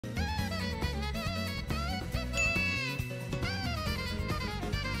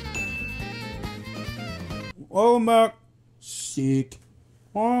Welcome back. Sick.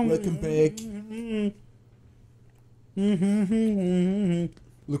 Welcome back.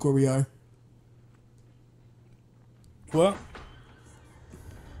 Look where we are. What?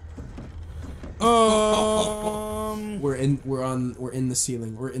 We're in the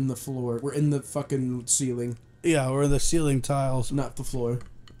ceiling. We're in the floor. We're in the fucking ceiling. Yeah, we're in the ceiling tiles. Not the floor.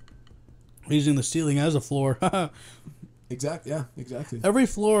 Using the ceiling as a floor. Exactly. Yeah, exactly. Every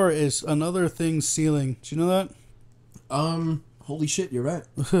floor is another thing's ceiling. Do you know that? Holy shit, you're right.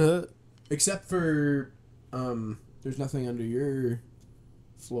 Except for, there's nothing under your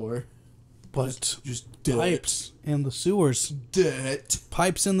floor. But Just dirt. pipes in the sewers. Dirt.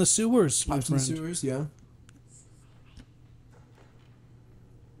 Pipes in the sewers. Pipes in the sewers, yeah.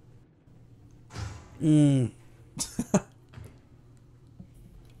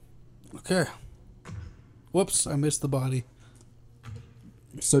 Okay. Whoops, I missed the body.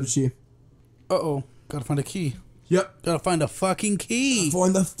 So did she. Uh-oh. Gotta find a key. Yep. Gotta find a fucking key.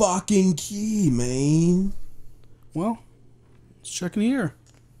 Find the fucking key, man. Well, let's check in here.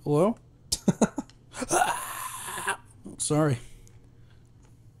 Hello? Sorry.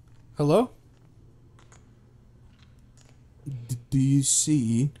 Hello? Do you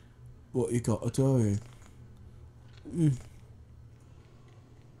see what you got to do?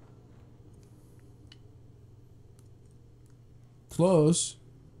 Close.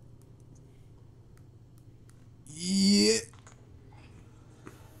 Yeah.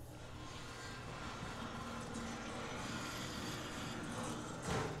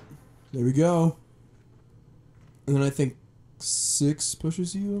 There we go. And then I think 6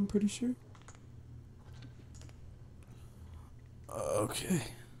 pushes you, I'm pretty sure. Okay.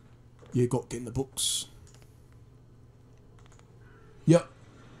 You got to get in the books. Yep.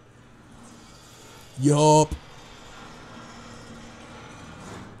 Yup.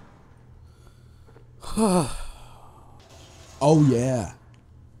 Oh yeah.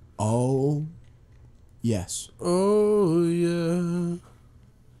 Oh yes. Oh, yeah.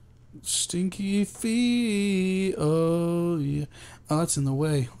 Stinky feet. Oh, yeah. Oh, that's in the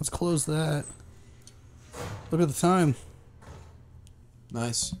way. Let's close that. Look at the time.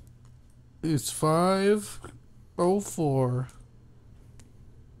 Nice. It's 5:04.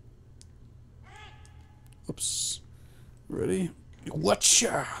 Oops. Ready?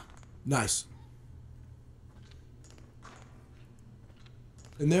 Whatcha? Nice.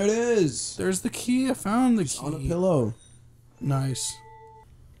 And there it is. There's the key. I found the key. On a pillow. Nice.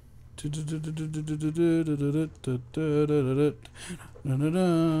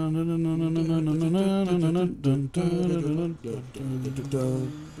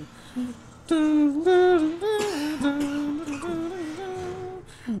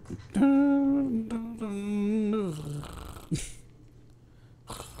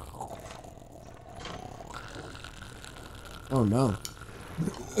 Oh no.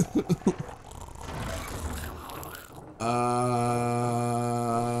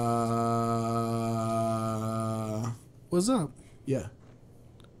 What's up? Yeah.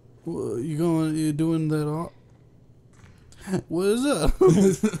 You doing that all? What's up?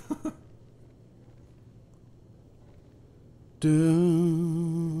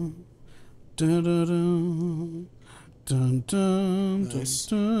 Dun, dun, dun, dun. Dun, dun, Nice.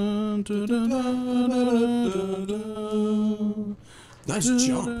 dun, dun, dun, dun, dun, dun. Nice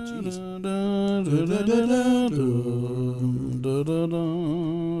jump. Jeez.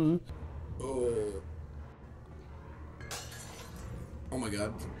 Oh my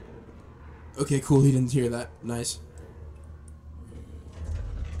god. Okay, cool. He didn't hear that. Nice.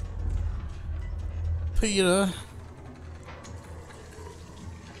 Peter.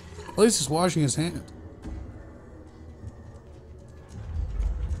 At least he's washing his hand.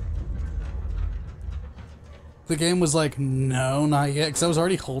 The game was like, no, not yet, because I was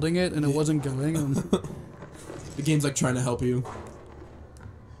already holding it and it wasn't going. And The game's like trying to help you.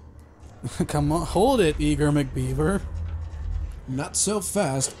 come on, hold it, Eager McBeaver. Not so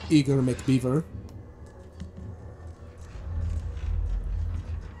fast, Eager McBeaver.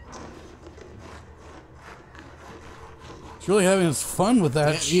 He's really having his fun with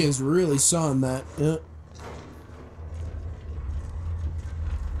that. Yeah, he is really sawing that. Yeah.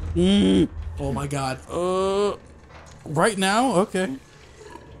 Oh my god. Right now? Okay.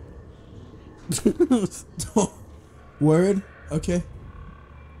 Word? Okay.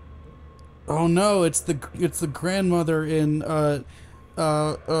 Oh no, it's the grandmother in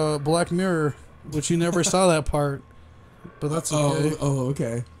Black Mirror, which you never saw that part. But that's okay. Oh,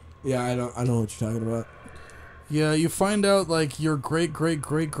 okay. Yeah, I know what you're talking about. Yeah, you find out like your great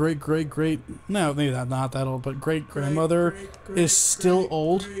no, maybe not that old, but great grandmother is still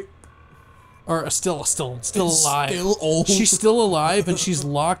old. Or still alive. Still old. She's still alive, and she's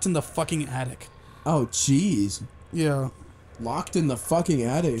locked in the fucking attic. Oh, jeez. Yeah. Locked in the fucking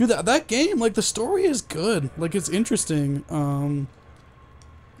attic. Dude, that game, like, the story is good. Like, it's interesting.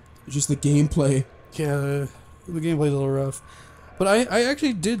 Just the gameplay. Yeah, the gameplay's a little rough. But I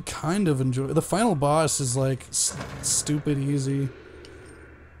actually did kind of enjoy it. The final boss is, like, stupid easy.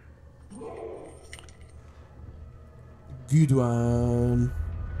 Good one.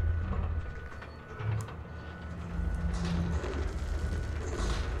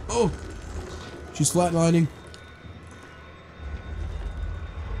 Oh! She's flatlining.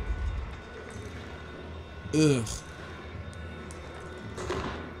 Ugh.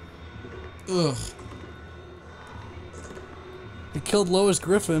 Ugh. He killed Lois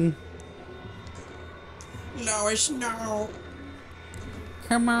Griffin. Lois, no.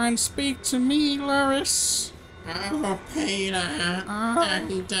 Come on, speak to me, Lois. Oh, Peter.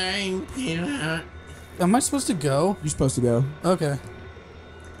 I'm dying, Peter. Am I supposed to go? You're supposed to go. Okay.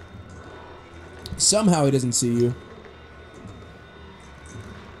 Somehow he doesn't see you.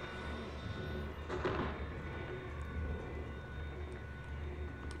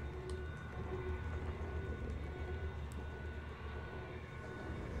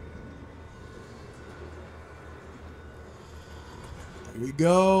 Here we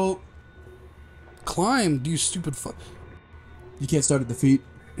go. Climb, you stupid fuck. You can't start at the feet,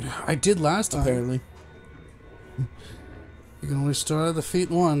 I did last time. apparently. You can only start at the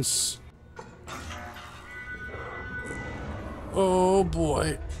feet once. Oh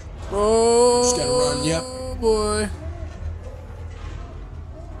boy. Oh. Just gotta run, yep. Oh boy.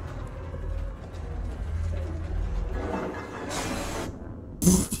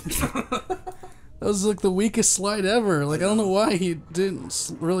 That was like the weakest slide ever. Like, I don't know why he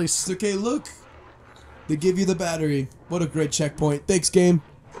didn't really. It's okay, look. They give you the battery. What a great checkpoint. Thanks, game.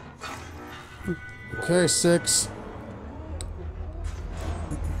 Okay, 6.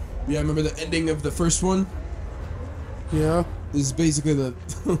 Yeah, remember the ending of the first one? Yeah. This is basically the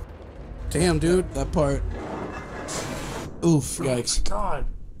Damn, dude. that part. Oof, yikes. God.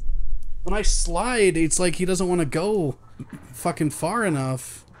 When I slide, it's like he doesn't want to go fucking far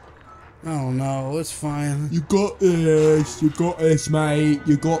enough. Oh no, it's fine. You got this. You got this, mate.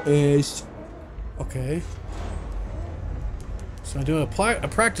 You got this. Okay. So I do a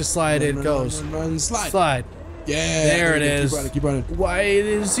practice slide, it goes. Run, slide. Slide. Yeah. There it you go. is. Keep running, keep running. Why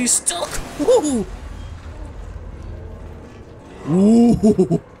is he still... Woo!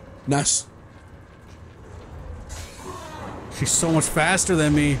 Ooh. Nice. She's so much faster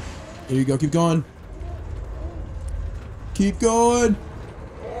than me. Here you go. Keep going. Keep going.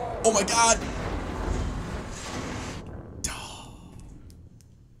 Oh my god.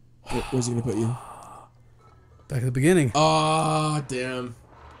 Where's he gonna put you? Back at the beginning. Ah, damn.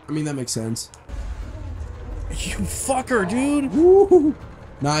 I mean, that makes sense. You fucker, dude. Woo.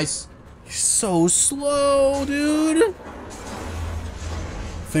 Nice. You're so slow, dude.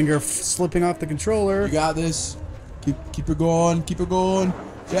 Finger slipping off the controller. You got this. Keep her going. Keep her going.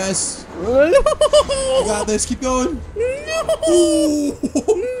 Yes. No! You got this. Keep going. Ooh.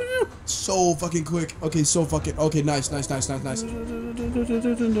 So fucking quick. Okay, so fucking. Okay, nice, nice, nice, nice, nice.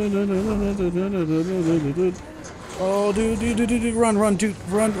 Oh, dude, run, dude,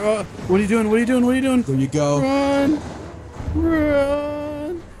 run. What are you doing? What are you doing? What are you doing? There you go. Run,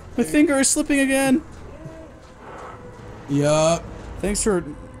 run. My finger is slipping again. Yup. Thanks for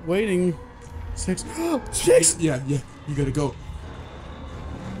waiting. 6. 6. Yeah, yeah. You gotta go.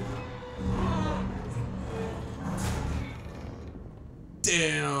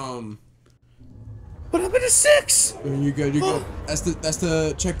 Damn. What happened to 6? You're good. You're good. That's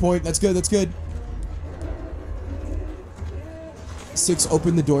the checkpoint. That's good. That's good. 6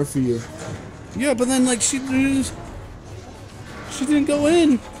 opened the door for you. Yeah, but then like she didn't go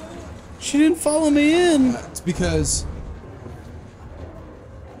in. She didn't follow me in. It's because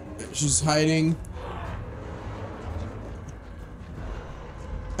she's hiding.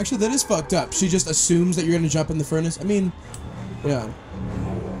 Actually, that is fucked up. She just assumes that you're gonna jump in the furnace. I mean, yeah.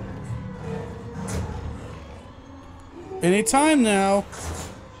 Anytime now.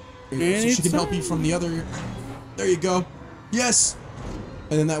 So she can help you from the other. There you go. Yes.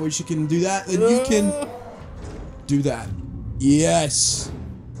 And then that way she can do that, and you can do that. Yes.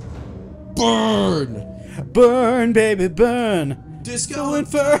 Burn. Burn, baby, burn. Disco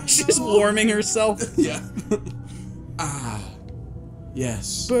Inferno. She's warming herself. Yeah. Ah.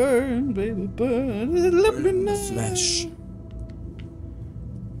 Yes. Burn, baby, burn. Let me Burn the know. flesh.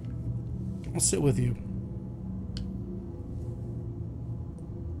 I'll sit with you.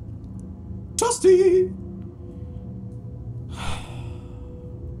 Toasty.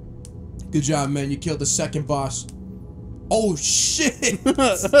 Good job, man. You killed the second boss. Oh, shit!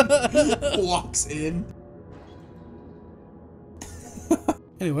 Walks in.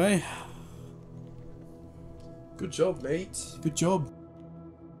 Anyway. Good job, mate. Good job.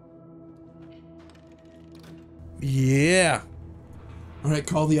 Yeah. Alright,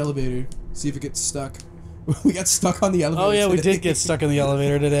 call the elevator. See if it gets stuck. We got stuck on the elevator. Oh yeah, we today. did get stuck in the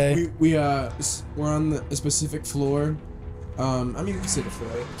elevator today. We're on a specific floor. I mean, we can say the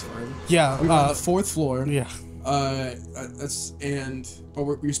floor. It's fine. Yeah. We're on the 4th floor. Yeah.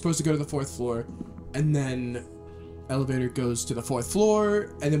 We're supposed to go to the 4th floor, and then elevator goes to the 4th floor,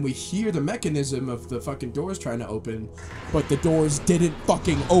 and then we hear the mechanism of the fucking doors trying to open, but the doors didn't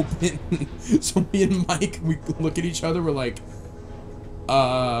fucking open. So me and Mike, we look at each other, we're like,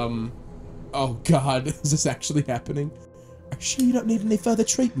 oh god, is this actually happening? Are you sure you don't need any further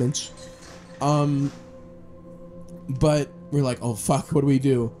treatment? But we're like, oh fuck, what do we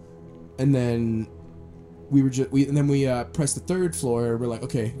do? And then we pressed the 3rd floor. We're like,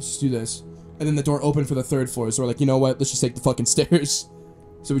 okay, let's just do this. And then the door opened for the 3rd floor, so we're like, you know what? Let's just take the fucking stairs.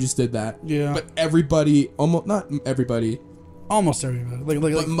 So we just did that. Yeah. But everybody, not everybody, almost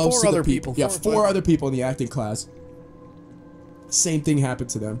everybody, like most 4 of the other people. Yeah, 4 other people in the acting class. Same thing happened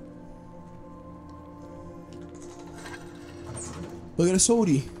to them. Look at a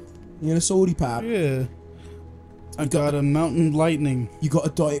sody. You got a sody pop. Yeah. I got a Mountain Lightning. You got a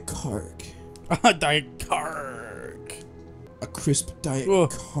Diet Coke. A Diet Coke. A crisp Diet Ugh.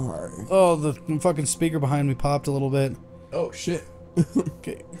 Coke. Oh, the fucking speaker behind me popped a little bit. Oh shit.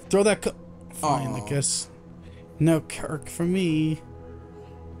 Okay, throw that fine, Aw. I guess. No Kirk for me.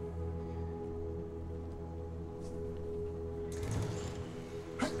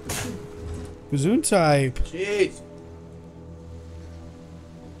 Gazoon type. Jeez.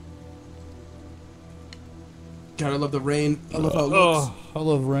 God, I love the rain. I love how it looks. Oh, I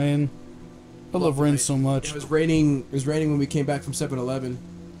love rain. I love rain so much. It was raining. It was raining when we came back from 7-Eleven.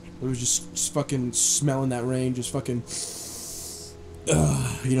 It was just fucking smelling that rain. Just fucking. You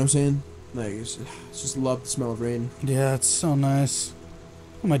know what I'm saying? Like, it's just love the smell of rain. Yeah, it's so nice.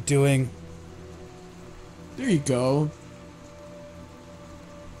 What am I doing? There you go.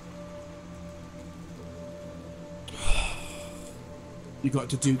 You got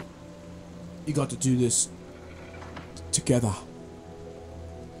to do this together.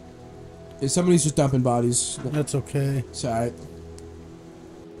 If somebody's just dumping bodies, That's okay. it's alright.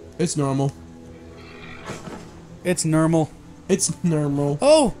 It's normal. It's normal. It's normal.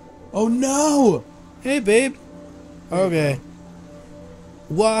 Oh! Oh no! Hey, babe. Okay.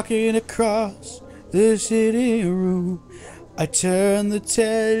 Walking across the city room, I turn the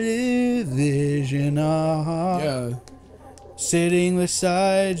television on. Yeah. Sitting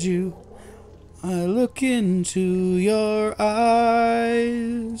beside you, I look into your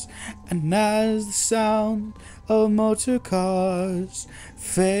eyes, and as the sound of motor cars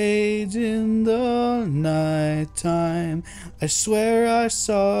fades in the nighttime, I swear I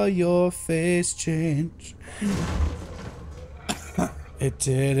saw your face change. It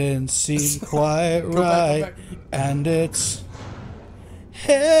didn't seem quite right, Go back. and it's,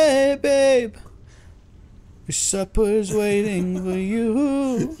 hey babe, your supper's waiting for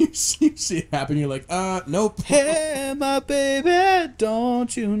you. You see it happen, you're like, nope. Hey, my baby,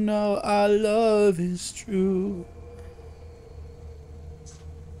 don't you know our love is true?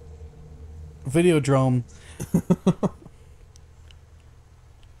 Videodrome.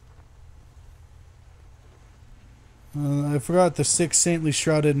 I forgot the 6 saintly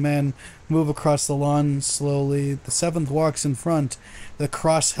shrouded men move across the lawn slowly. The 7th walks in front, the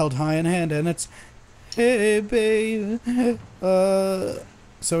cross held high in hand, and it's, hey, babe. So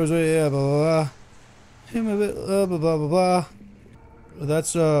it's, yeah, blah, blah, blah. Blah, blah, blah, blah.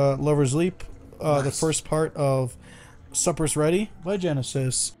 That's Lover's Leap, Nice. the first part of Supper's Ready by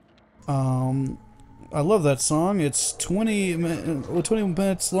Genesis. I love that song. It's 20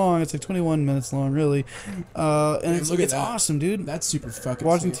 minutes long. It's like 21 minutes long, really. And it's look at that. awesome, dude. That's super fucking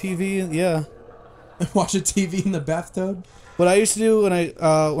Watching sweet. TV, yeah. Watching TV in the bathtub? What I used to do when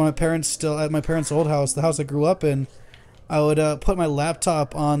my parents still at my parents' old house, the house I grew up in, I would put my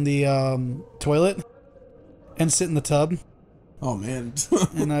laptop on the toilet and sit in the tub, Oh man.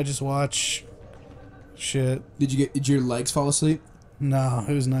 and I just watch shit. Did your legs fall asleep? No,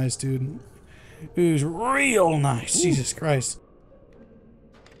 it was nice, dude. It was real nice. Ooh. Jesus Christ.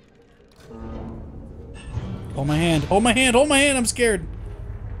 Hold my hand. Hold my hand. Hold my hand. I'm scared.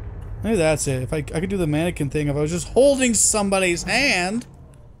 Maybe that's it. If I could do the mannequin thing, if I was just holding somebody's hand.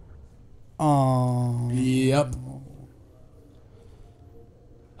 Oh. Yep.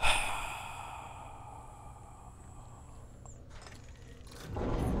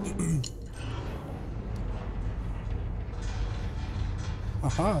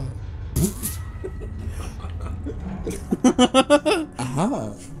 Aha.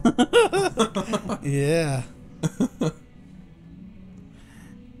 Aha. Yeah.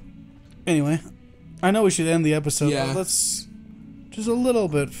 Anyway, I know we should end the episode, Yeah. but let's just a little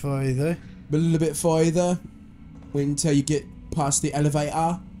bit further. A little bit further. Wait until you get past the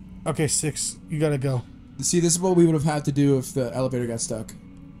elevator. Okay, 6. You gotta go. See, this is what we would have had to do if the elevator got stuck.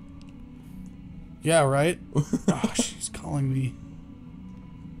 Yeah, right? Oh, she's calling me.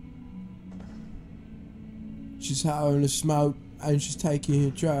 She's having a smoke and she's taking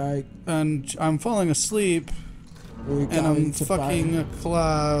a drag. And I'm falling asleep, We're and I'm going to fucking a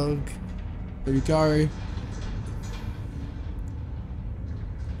cloud. There you go.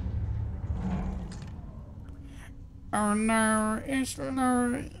 Oh no, it's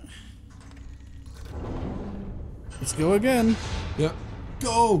no. Let's go again. Yep.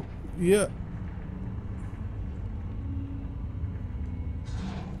 Go! Yeah.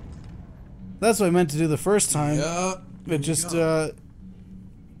 That's what I meant to do the first time. Yep. It just and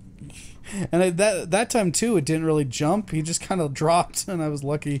that time too, it didn't really jump. He just kind of dropped, and I was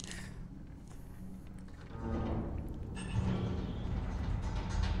lucky.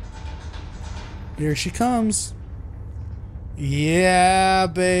 Here she comes. Yeah,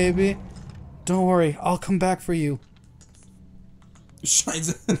 baby. Don't worry, I'll come back for you.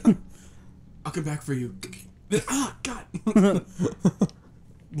 Shines. I'll come back for you. Ah, God.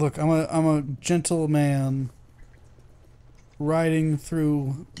 Look, I'm a gentleman riding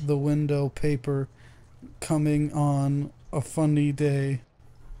through the window paper, coming on a funny day,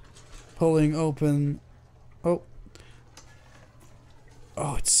 pulling open. Oh,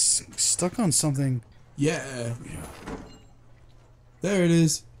 it's stuck on something. Yeah. There it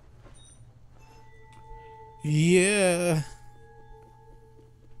is. Yeah.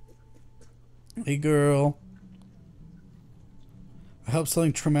 Hey, girl. I hope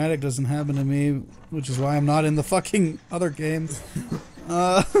something traumatic doesn't happen to me, which is why I'm not in the fucking other game.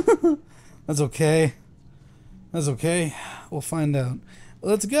 That's okay. That's okay. We'll find out.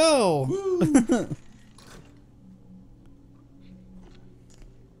 Let's go!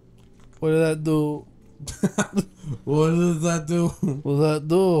 What did that do? What does that do? What did that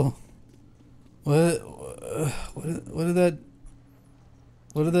do?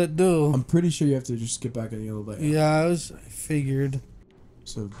 What did that do? I'm pretty sure you have to just get back on the elevator. Yeah, I figured.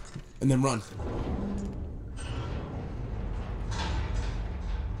 So, and then run.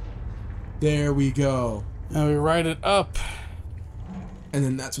 There we go. Now we ride it up. And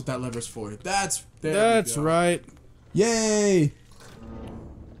then that's what that lever's for. That's there. That's we go. right. Yay!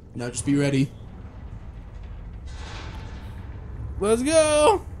 Now just be ready. Let's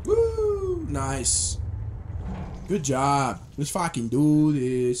go. Woo! Nice. Good job. Let's fucking do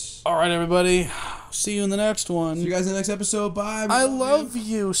this. All right, everybody. See you in the next one. See you guys in the next episode. Bye. I love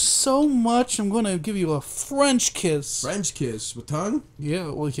you so much. I'm going to give you a French kiss. French kiss with tongue? Yeah,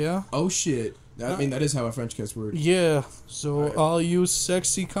 well, yeah. Oh shit. I mean, that is how a French kiss works. Yeah. So, all you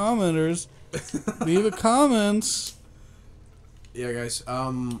sexy commenters, leave a comment. Yeah, guys.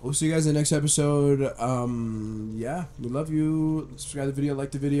 We'll see you guys in the next episode. Yeah, we love you. Subscribe to the video,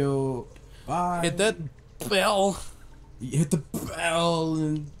 like the video. Bye. Hit that bell. Hit the bell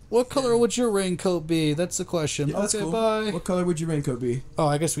and. What color would your raincoat be? That's the question. Yeah, that's okay, cool. bye. What color would your raincoat be? Oh,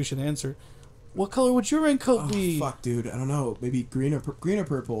 I guess we should answer. What color would your raincoat be? Fuck, dude. I don't know. Maybe green or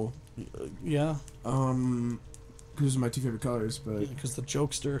purple. Yeah. Because those are my two favorite colors, but Because the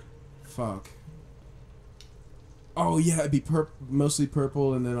jokester. fuck. Oh yeah, it'd be mostly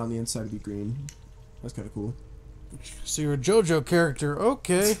purple, and then on the inside it'd be green. That's kind of cool. So you're a JoJo character.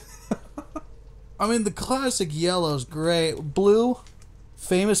 Okay. I mean, the classic yellow's great. Blue?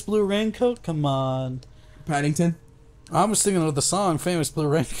 Famous blue raincoat? Come on. Paddington. I was thinking of the song Famous Blue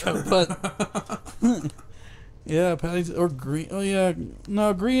Raincoat, but... yeah, Paddington, or green. Oh, yeah.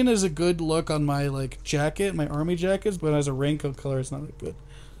 No, green is a good look on my, like, jacket, my army jackets, but as a raincoat color, it's not that good.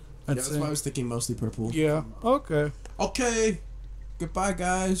 Yeah, that's why I was thinking mostly purple. Yeah, okay. Okay. Goodbye,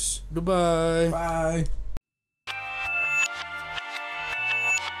 guys. Goodbye. Bye.